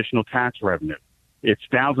millions of additional tax revenue. It's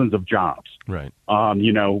thousands of jobs. Right.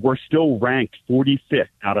 We're still ranked 45th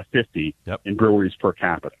out of 50 in breweries per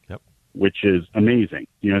capita, which is amazing.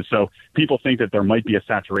 So people think that there might be a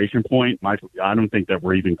saturation point. I don't think that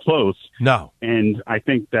we're even close. No. And I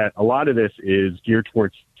think that a lot of this is geared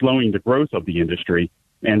towards slowing the growth of the industry.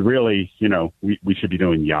 And really, we should be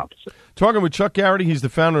doing the opposite. Talking with Chuck Garrity, he's the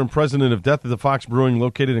founder and president of Death of the Fox Brewing,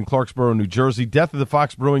 located in Clarksboro, New Jersey.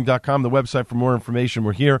 DeathOfTheFoxBrewing.com, the website for more information.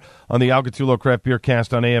 We're here on the Al Gattullo Craft Beer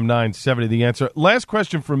Cast on AM 970. The Answer. Last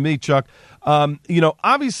question from me, Chuck.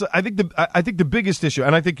 Obviously, I think the biggest issue,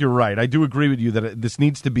 and I think you're right. I do agree with you that this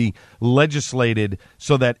needs to be legislated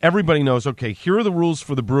so that everybody knows. Okay, here are the rules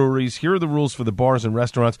for the breweries. Here are the rules for the bars and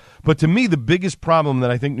restaurants. But to me, the biggest problem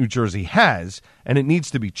that I think New Jersey has, and it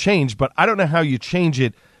needs to be changed, but I don't know how you change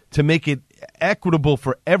it to make it equitable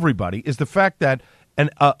for everybody, is the fact that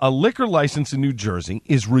a liquor license in New Jersey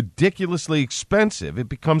is ridiculously expensive. It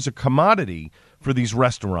becomes a commodity for these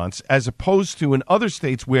restaurants, as opposed to in other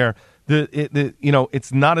states where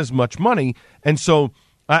it's not as much money. And so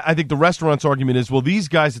I think the restaurant's argument is, well, these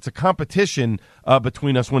guys, it's a competition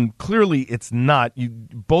between us, when clearly it's not. You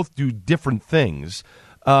both do different things.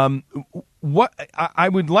 What I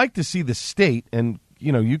would like to see the state, and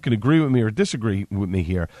you can agree with me or disagree with me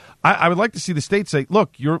here. I would like to see the state say,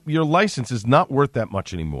 look, your license is not worth that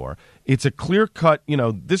much anymore. It's a clear cut,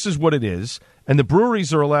 this is what it is. And the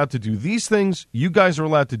breweries are allowed to do these things. You guys are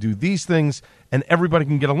allowed to do these things, and everybody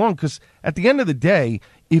can get along. Because at the end of the day,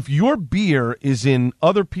 if your beer is in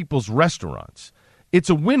other people's restaurants, it's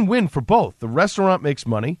a win-win for both. The restaurant makes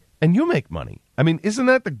money and you make money. I mean, isn't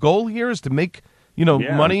that the goal here, is to make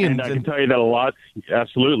money? And I can tell you that a lot,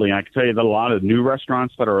 absolutely. I can tell you that a lot of new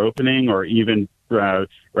restaurants that are opening, or even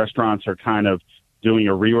restaurants, are kind of doing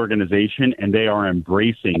a reorganization, and they are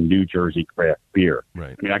embracing New Jersey craft beer.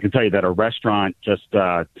 Right. I mean, I can tell you that a restaurant just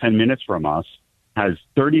 10 minutes from us has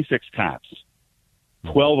 36 taps,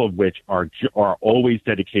 12 of which are always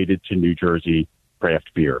dedicated to New Jersey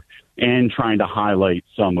craft beer. and trying to highlight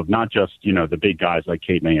some of not just, the big guys like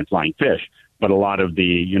Cape May and Flying Fish, but a lot of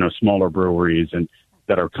the, smaller breweries and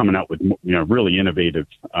that are coming out with, really innovative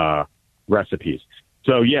recipes.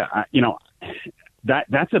 So,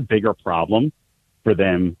 that's a bigger problem for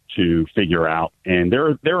them to figure out. And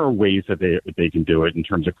there are ways that they can do it in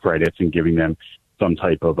terms of credits and giving them some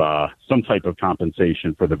type of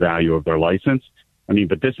compensation for the value of their license. I mean,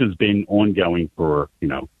 but this has been ongoing for,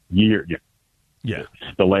 years. Yeah.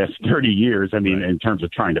 The last 30 years. I mean, in terms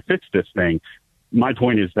of trying to fix this thing, my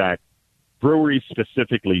point is that breweries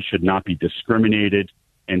specifically should not be discriminated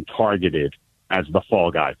and targeted as the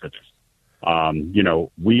fall guy for this.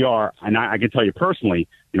 We are, and I can tell you personally,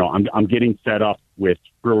 I'm getting fed up with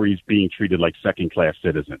breweries being treated like second-class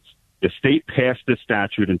citizens. The state passed this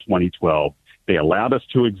statute in 2012. They allowed us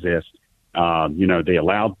to exist. They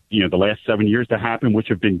allowed, the last 7 years to happen, which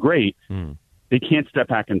have been great. They can't step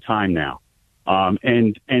back in time now.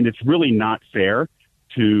 And it's really not fair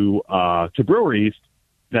to breweries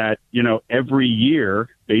that, every year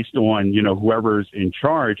based on, whoever's in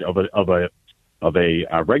charge of a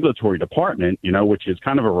regulatory department, which is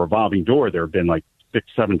kind of a revolving door. There have been like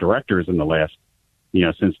 6-7 directors in the last,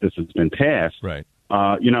 since this has been passed. Right.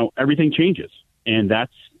 Everything changes. And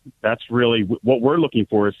that's really what we're looking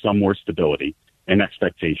for, is some more stability and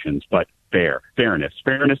expectations, but fairness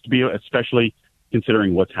to be, especially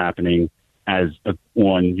considering what's happening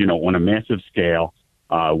on a massive scale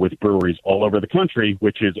with breweries all over the country,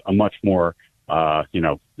 which is a much more,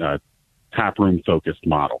 taproom focused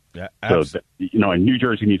model. Yeah, so, and New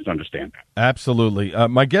Jersey needs to understand that. Absolutely.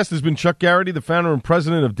 My guest has been Chuck Garrity, the founder and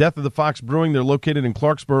president of Death of the Fox Brewing. They're located in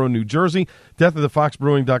Clarksboro, New Jersey.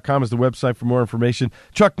 deathofthefoxbrewing.com is the website for more information.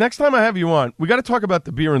 Chuck, next time I have you on, we got to talk about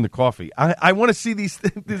the beer and the coffee. I want to see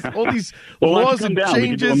all these laws and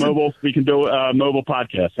changes. We can do a mobile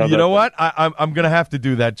podcast. You know what? I'm going to have to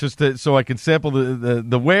do that just so I can sample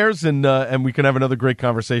the wares and we can have another great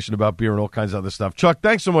conversation about beer and all kinds of other stuff. Chuck,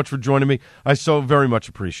 thanks so much for joining me. I so very much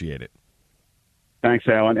appreciate it. Thanks,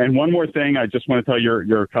 Alan. And one more thing, I just want to tell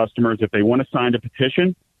your customers, if they want to sign a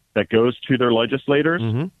petition that goes to their legislators,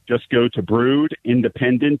 just go to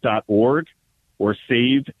brewedindependent.org or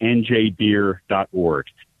savenjbeer.org.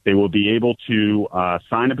 They will be able to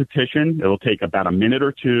sign a petition. It will take about a minute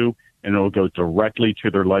or two, and it will go directly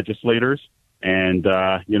to their legislators. And,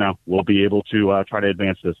 we'll be able to try to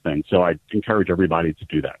advance this thing. So I encourage everybody to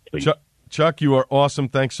do that, please. Chuck, you are awesome.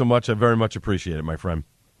 Thanks so much. I very much appreciate it, my friend.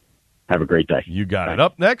 Have a great day. You got it.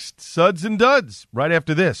 Up next, Suds and Duds, right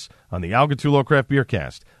after this on the Al Gattullo Craft Beer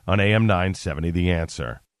Cast on AM 970 The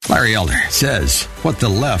Answer. Larry Elder says what the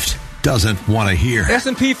left doesn't want to hear.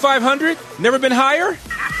 S&P 500, never been higher?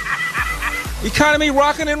 Economy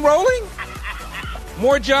rocking and rolling?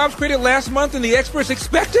 More jobs created last month than the experts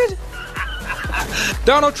expected?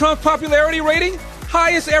 Donald Trump's popularity rating,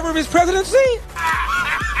 highest ever of his presidency?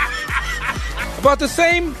 About the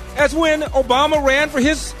same as when Obama ran for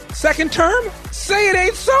his second term? Say it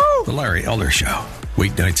ain't so. The Larry Elder Show,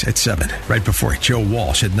 weeknights at 7, right before Joe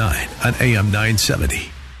Walsh at 9 on AM 970.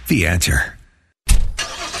 The Answer.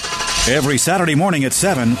 Every Saturday morning at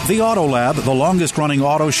 7, the Auto Lab, the longest-running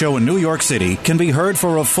auto show in New York City, can be heard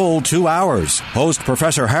for a full 2 hours. Host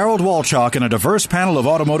Professor Harold Walchuk and a diverse panel of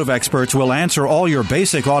automotive experts will answer all your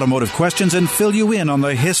basic automotive questions and fill you in on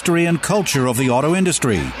the history and culture of the auto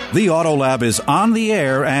industry. The Auto Lab is on the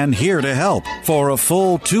air and here to help for a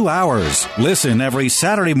full 2 hours. Listen every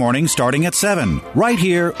Saturday morning starting at 7, right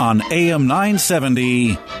here on AM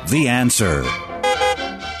 970, The Answer.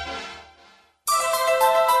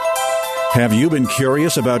 Have you been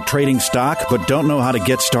curious about trading stock but don't know how to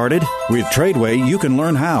get started? With Tradeway, you can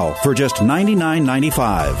learn how for just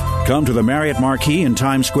 $99.95. Come to the Marriott Marquis in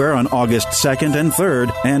Times Square on August 2nd and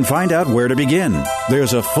 3rd and find out where to begin.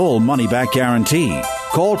 There's a full money-back guarantee.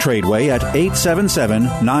 Call Tradeway at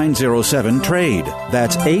 877-907-TRADE.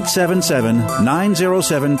 That's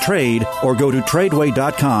 877-907-TRADE or go to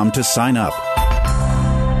Tradeway.com to sign up.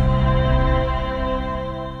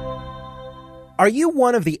 Are you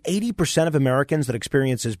one of the 80% of Americans that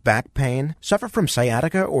experiences back pain, suffer from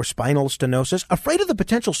sciatica or spinal stenosis, afraid of the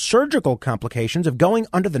potential surgical complications of going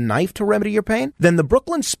under the knife to remedy your pain? Then the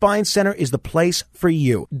Brooklyn Spine Center is the place for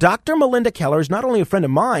you. Dr. Melinda Keller is not only a friend of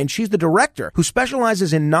mine, she's the director who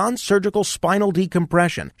specializes in non-surgical spinal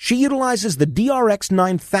decompression. She utilizes the DRX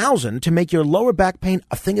 9000 to make your lower back pain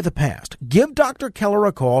a thing of the past. Give Dr. Keller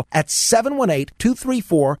a call at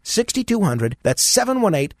 718-234-6200. That's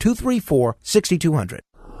 718-234-6200.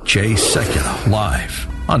 Jay Sekulow, live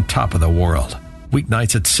on Top of the World.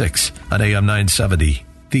 Weeknights at 6 on AM 970.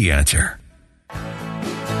 The Answer.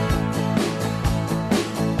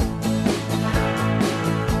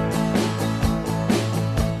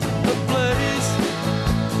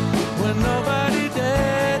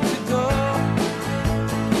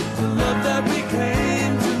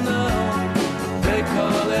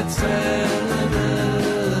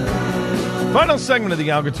 Final segment of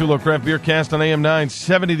the Al Gattullo Craft Beer Cast on AM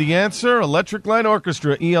 970. The Answer, Electric Light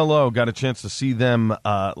Orchestra, ELO. Got a chance to see them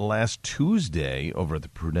last Tuesday over at the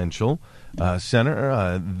Prudential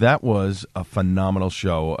Center. That was a phenomenal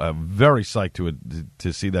show. Very psyched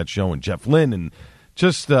to see that show, and Jeff Lynne, and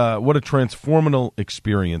just what a transformational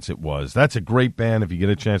experience it was. That's a great band. If you get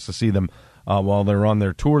a chance to see them while they're on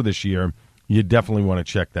their tour this year, you definitely want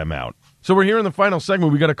to check them out. So we're here in the final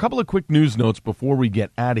segment. We got a couple of quick news notes before we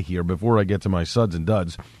get out of here, before I get to my suds and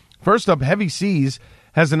duds. First up, Heavy Seas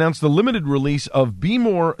has announced the limited release of Be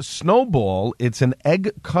More Snowball. It's an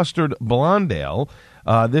egg custard blonde ale.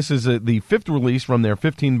 This is the fifth release from their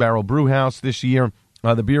 15-barrel brew house this year.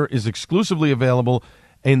 The beer is exclusively available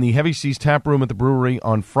in the Heavy Seas tap room at the brewery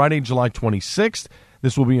on Friday, July 26th.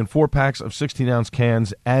 This will be in 4 packs of 16-ounce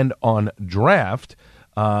cans and on draft.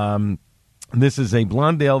 This is a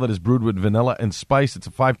blonde ale that is brewed with vanilla and spice. It's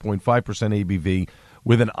a 5.5% ABV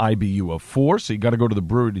with an IBU of 4, so you got to go to the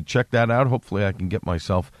brewery to check that out. Hopefully I can get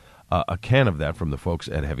myself a can of that from the folks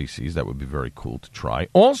at Heavy Seas. That would be very cool to try.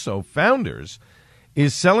 Also, Founders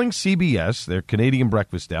is selling CBS, their Canadian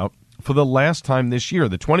breakfast stout, for the last time this year.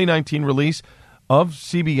 The 2019 release of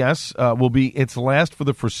CBS will be its last for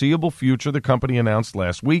the foreseeable future, the company announced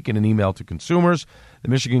last week in an email to consumers. The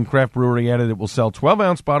Michigan Craft Brewery added it will sell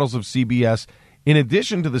 12-ounce bottles of CBS in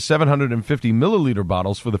addition to the 750-milliliter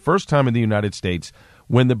bottles for the first time in the United States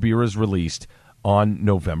when the beer is released on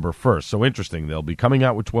November 1st. So interesting. They'll be coming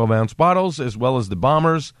out with 12-ounce bottles as well as the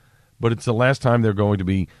Bombers, but it's the last time they're going to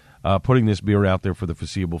be putting this beer out there for the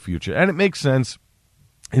foreseeable future. And it makes sense.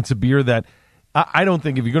 It's a beer that I don't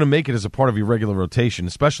think if you're going to make it as a part of your regular rotation,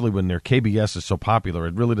 especially when their KBS is so popular,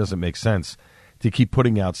 it really doesn't make sense to keep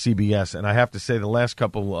putting out CBS. And I have to say the last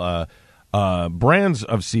couple brands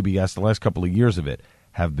of CBS, the last couple of years of it,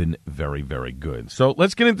 have been very, very good. So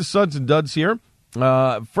let's get into Suds and Duds here.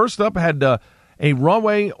 First up, I had A Raw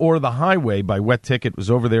Way or the Highway by Wet Ticket. Was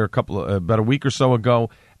over there about a week or so ago.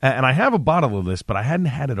 And I have a bottle of this, but I hadn't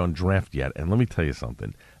had it on draft yet. And let me tell you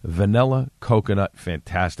something. Vanilla, coconut,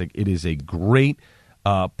 fantastic. It is a great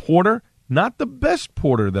porter. Not the best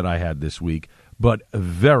porter that I had this week, but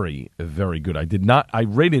very, very good. I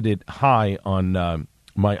rated it high on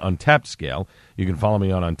my Untapped scale. You can follow me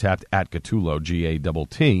on Untapped at Gattullo,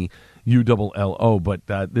 GATTULLO. But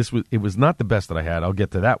it was not the best that I had. I'll get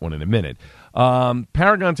to that one in a minute.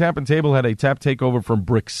 Paragon Tap and Table had a tap takeover from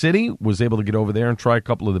Brick City. Was able to get over there and try a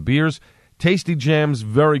couple of the beers. Tasty Jams,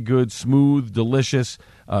 very good, smooth, delicious,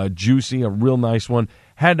 juicy, a real nice one.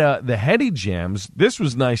 Had the Heady Jams. This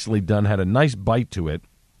was nicely done, had a nice bite to it.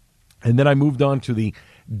 And then I moved on to the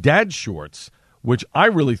Dad Shorts, which I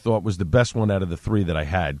really thought was the best one out of the three that I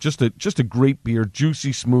had. Just a great beer,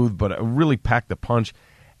 juicy, smooth, but it really packed a punch.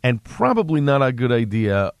 And probably not a good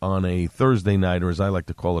idea on a Thursday night, or as I like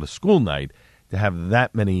to call it, a school night, to have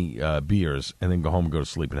that many beers and then go home and go to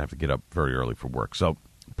sleep and have to get up very early for work. So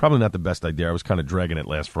probably not the best idea. I was kind of dragging it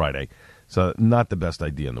last Friday, so not the best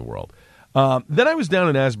idea in the world. Then I was down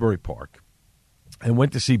in Asbury Park and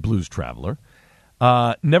went to see Blues Traveler.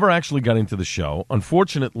 Never actually got into the show.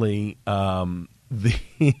 Unfortunately,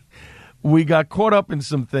 we got caught up in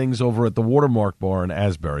some things over at the Watermark Bar in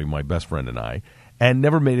Asbury, my best friend and I, and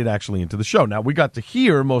never made it actually into the show. Now, we got to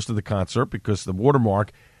hear most of the concert because the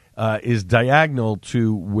Watermark is diagonal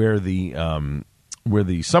to where the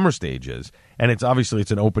summer stage is, and it's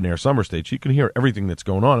an open-air summer stage. You can hear everything that's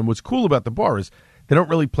going on. And what's cool about the bar is they don't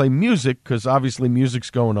really play music because obviously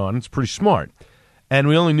music's going on. It's pretty smart. And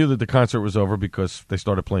we only knew that the concert was over because they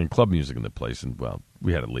started playing club music in the place, and, well,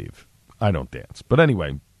 we had to leave. I don't dance. But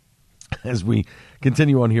anyway, as we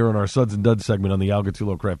continue on here on our Suds and Duds segment on the Al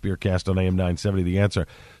Gattullo Craft Beer Cast on AM 970, The Answer.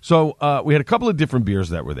 So we had a couple of different beers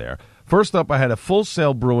that were there. First up, I had a Full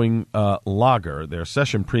Sail Brewing lager, their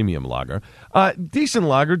Session Premium lager. Decent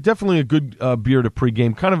lager, definitely a good beer to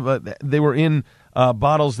pregame. Kind of, they were in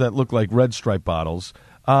bottles that look like Red Stripe bottles.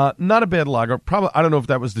 Not a bad lager. Probably, I don't know if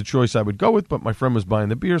that was the choice I would go with, but my friend was buying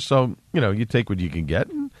the beer, so, you take what you can get.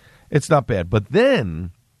 It's not bad. But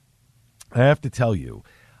then, I have to tell you,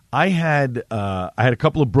 I had a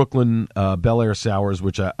couple of Brooklyn Bel Air Sours,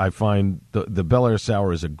 which I find the Bel Air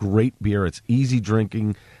Sour is a great beer. It's easy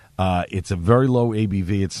drinking. It's a very low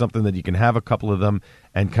ABV. It's something that you can have a couple of them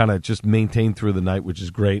and kind of just maintain through the night, which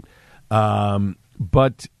is great.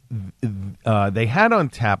 But they had on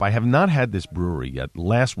tap, I have not had this brewery yet,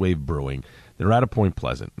 Last Wave Brewing. They're out of Point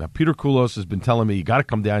Pleasant. Now, Peter Koulos has been telling me, you got to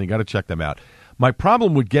come down, you got to check them out. My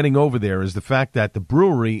problem with getting over there is the fact that the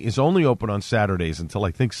brewery is only open on Saturdays until,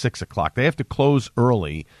 I think, 6 o'clock. They have to close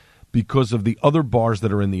early because of the other bars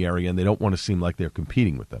that are in the area, and they don't want to seem like they're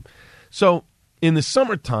competing with them. So in the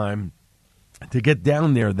summertime, to get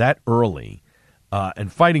down there that early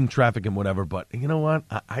and fighting traffic and whatever. But you know what?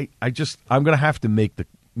 I'm going to have to make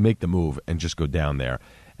the move and just go down there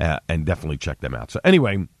and definitely check them out. So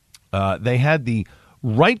anyway, they had the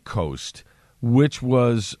Right Coast, which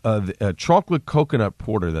was a chocolate coconut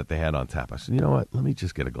porter that they had on tap. I said, you know what? Let me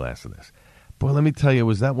just get a glass of this. Boy, let me tell you,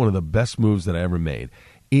 was that one of the best moves that I ever made.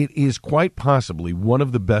 It is quite possibly one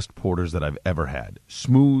of the best porters that I've ever had.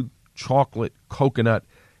 Smooth, chocolate, coconut.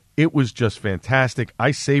 It was just fantastic.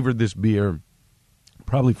 I savored this beer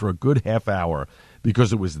probably for a good half hour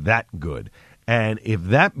because it was that good. And if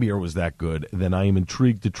that beer was that good, then I am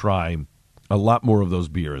intrigued to try a lot more of those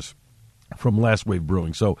beers from Last Wave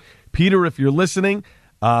Brewing. So, Peter, if you're listening,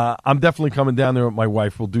 I'm definitely coming down there with my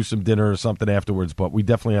wife. We'll do some dinner or something afterwards, but we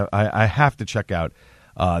definitely I have to check out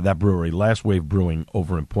that brewery, Last Wave Brewing,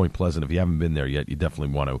 over in Point Pleasant. If you haven't been there yet, you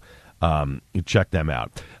definitely want to check them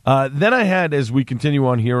out. Then I had, as we continue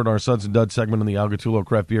on here at our Suds and Duds segment on the Algatullo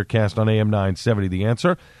Craft Beer Cast on AM 970, The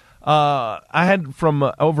Answer, I had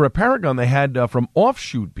from over at Paragon, they had from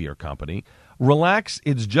Offshoot Beer Company, Relax,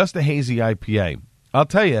 It's Just a Hazy IPA. I'll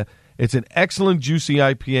tell you, it's an excellent, juicy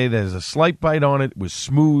IPA that has a slight bite on it. It was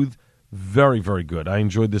smooth, very, very good. I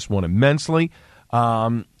enjoyed this one immensely.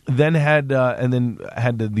 Then had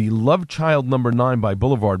the Love Child No. 9 by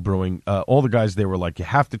Boulevard Brewing. All the guys, they were like, you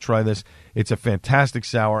have to try this. It's a fantastic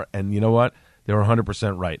sour, and you know what? They were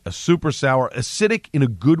 100% right. A super sour, acidic in a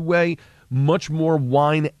good way, much more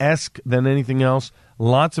wine-esque than anything else.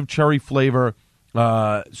 Lots of cherry flavor,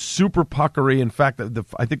 super puckery. In fact,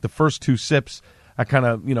 I think the first two sips, I kind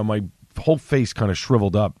of, my whole face kind of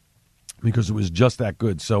shriveled up because it was just that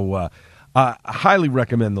good. So I highly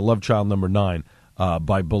recommend the Love Child No. 9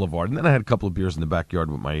 by Boulevard. And then I had a couple of beers in the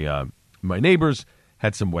backyard with my neighbors,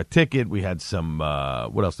 had some Wet Ticket. We had some,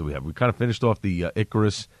 what else did we have? We kind of finished off the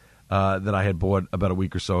Icarus that I had bought about a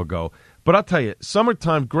week or so ago. But I'll tell you,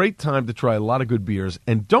 summertime, great time to try a lot of good beers.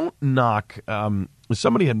 And don't knock,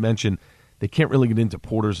 somebody had mentioned they can't really get into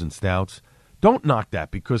porters and stouts. Don't knock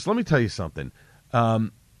that, because let me tell you something.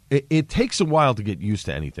 It takes a while to get used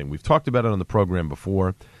to anything. We've talked about it on the program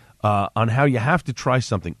before, on how you have to try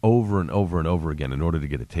something over and over and over again in order to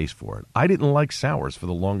get a taste for it. I didn't like sours for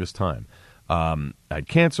the longest time. I had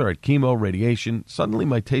cancer, I had chemo, radiation. Suddenly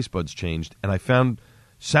my taste buds changed, and I found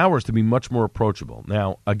sours to be much more approachable.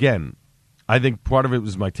 Now, again, I think part of it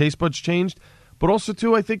was my taste buds changed, but also,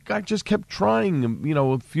 too, I think I just kept trying,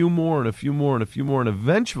 a few more and a few more and a few more, and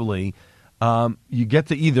eventually you get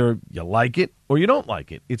to either you like it or you don't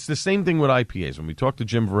like it. It's the same thing with IPAs. When we talked to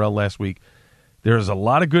Jim Varell last week, there's a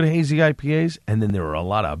lot of good hazy IPAs, and then there are a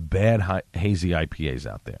lot of bad hazy IPAs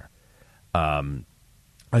out there.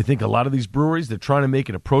 I think a lot of these breweries, they're trying to make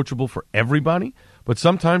it approachable for everybody, but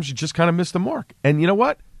sometimes you just kind of miss the mark. And you know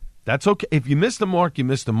what? That's okay. If you miss the mark, you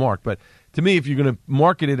miss the mark. But to me, if you're going to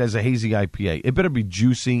market it as a hazy IPA, it better be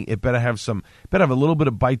juicy. It better have a little bit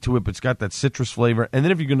of bite to it, but it's got that citrus flavor. And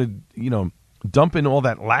then if you're going to, dump in all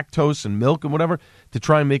that lactose and milk and whatever to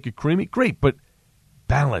try and make it creamy, great. But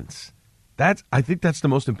balance. I think that's the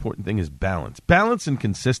most important thing, is balance. Balance and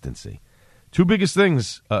consistency. Two biggest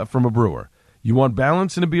things from a brewer. You want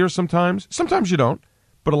balance in a beer sometimes. Sometimes you don't,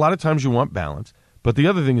 but a lot of times you want balance. But the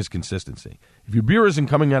other thing is consistency. If your beer isn't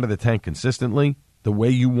coming out of the tank consistently the way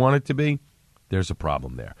you want it to be, there's a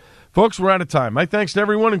problem there. Folks, we're out of time. My thanks to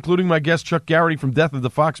everyone, including my guest Chuck Garrity from Death of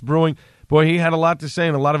the Fox Brewing. Boy, he had a lot to say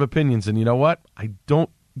and a lot of opinions. And you know what? I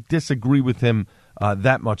don't disagree with him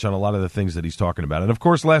that much on a lot of the things that he's talking about. And, of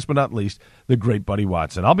course, last but not least, the great Buddy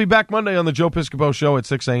Watson. I'll be back Monday on the Joe Piscopo Show at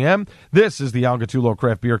 6 a.m. This is the Algatullo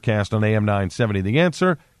Craft Beer Cast on AM 970. The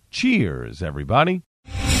Answer. Cheers, everybody.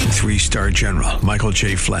 3-star General Michael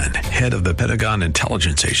J. Flynn, head of the Pentagon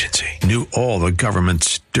Intelligence Agency, knew all the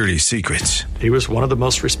government's dirty secrets. He was one of the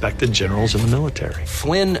most respected generals in the military.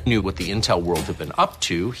 Flynn knew what the intel world had been up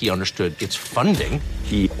to. He understood its funding.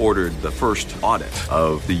 He ordered the first audit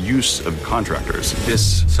of the use of contractors.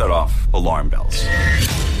 This set off alarm bells.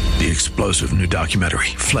 The explosive new documentary,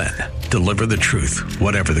 Flynn, Deliver the Truth,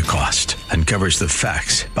 Whatever the Cost, uncovers the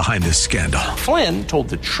facts behind this scandal. Flynn told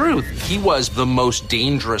the truth. He was the most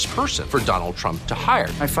dangerous person for Donald Trump to hire.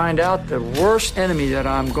 I find out the worst enemy that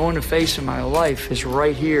I'm going to face in my life is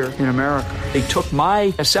right here in America. They took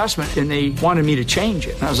my assessment and they wanted me to change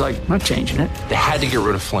it. And I was like, I'm not changing it. They had to get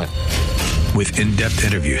rid of Flynn. With in-depth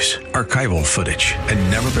interviews, archival footage,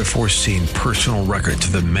 and never-before-seen personal records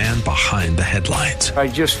of the man behind the headlines. I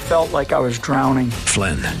just felt like I was drowning.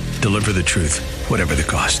 Flynn, Deliver the Truth, Whatever the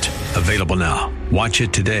Cost. Available now. Watch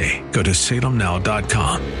it today. Go to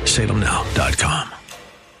salemnow.com. salemnow.com.